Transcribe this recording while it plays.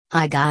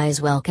Hi guys,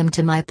 welcome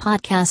to my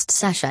podcast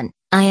session.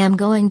 I am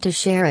going to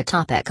share a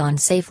topic on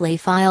safely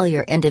file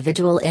your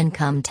individual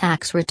income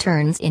tax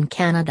returns in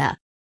Canada.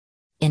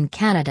 In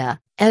Canada,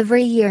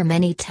 every year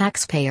many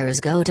taxpayers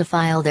go to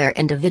file their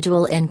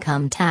individual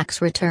income tax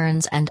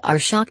returns and are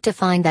shocked to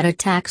find that a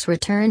tax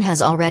return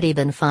has already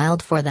been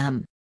filed for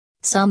them.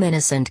 Some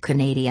innocent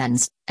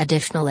Canadians,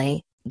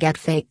 additionally, get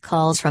fake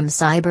calls from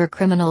cyber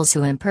criminals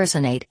who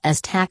impersonate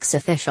as tax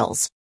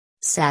officials.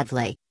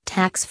 Sadly,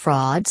 tax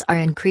frauds are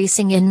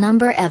increasing in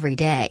number every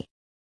day.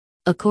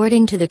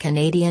 According to the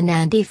Canadian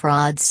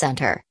Anti-Fraud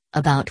Centre,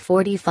 about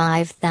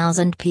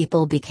 45,000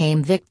 people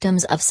became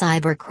victims of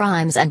cyber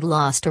crimes and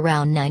lost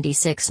around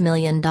 $96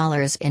 million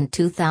in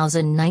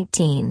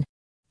 2019.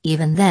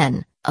 Even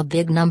then, a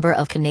big number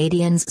of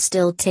Canadians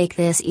still take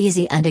this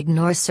easy and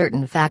ignore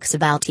certain facts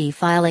about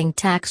e-filing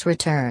tax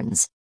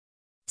returns.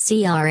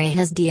 CRA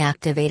has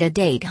deactivated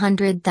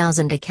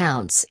 800,000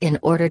 accounts in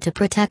order to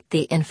protect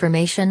the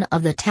information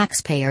of the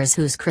taxpayers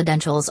whose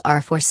credentials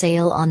are for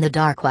sale on the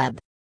dark web.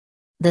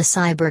 The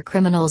cyber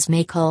criminals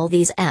may call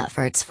these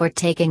efforts for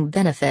taking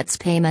benefits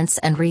payments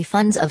and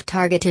refunds of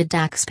targeted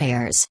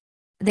taxpayers.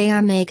 They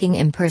are making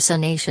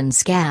impersonation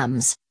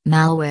scams,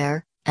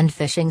 malware, and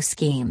phishing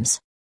schemes.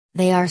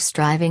 They are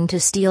striving to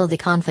steal the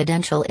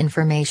confidential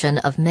information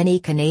of many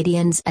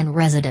Canadians and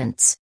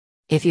residents.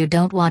 If you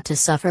don't want to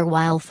suffer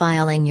while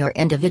filing your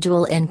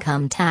individual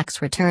income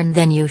tax return,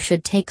 then you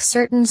should take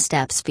certain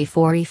steps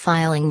before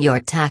e-filing your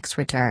tax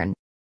return.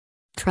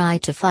 Try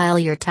to file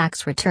your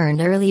tax return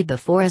early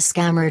before a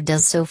scammer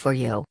does so for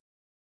you.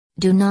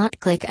 Do not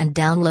click and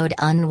download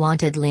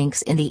unwanted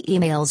links in the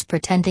emails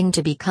pretending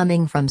to be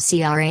coming from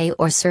CRA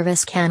or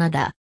Service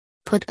Canada.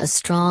 Put a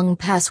strong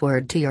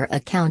password to your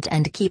account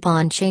and keep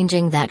on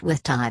changing that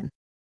with time.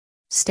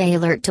 Stay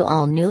alert to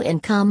all new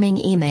incoming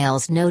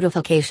emails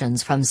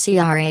notifications from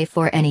CRA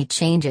for any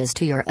changes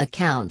to your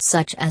account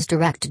such as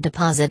direct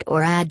deposit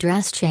or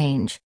address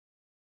change.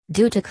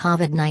 Due to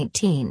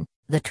COVID-19,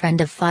 the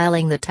trend of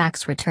filing the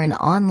tax return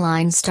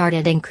online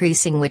started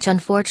increasing, which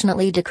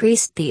unfortunately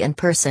decreased the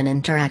in-person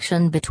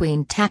interaction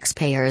between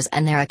taxpayers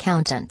and their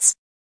accountants.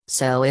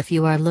 So if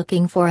you are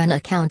looking for an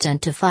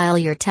accountant to file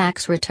your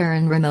tax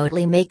return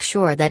remotely, make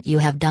sure that you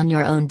have done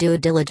your own due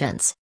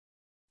diligence.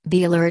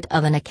 Be alert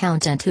of an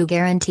accountant who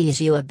guarantees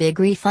you a big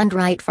refund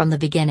right from the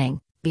beginning,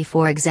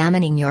 before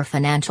examining your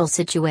financial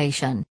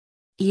situation.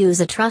 Use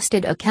a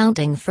trusted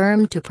accounting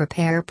firm to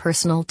prepare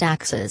personal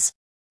taxes.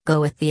 Go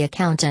with the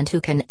accountant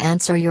who can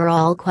answer your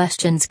all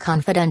questions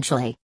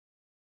confidentially.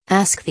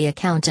 Ask the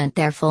accountant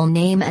their full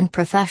name and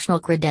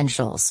professional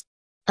credentials.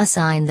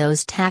 Assign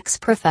those tax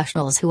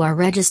professionals who are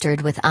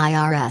registered with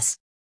IRS.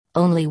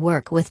 Only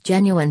work with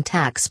genuine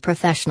tax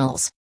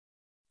professionals.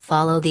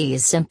 Follow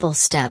these simple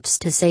steps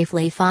to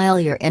safely file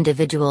your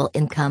individual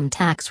income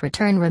tax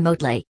return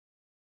remotely.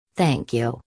 Thank you.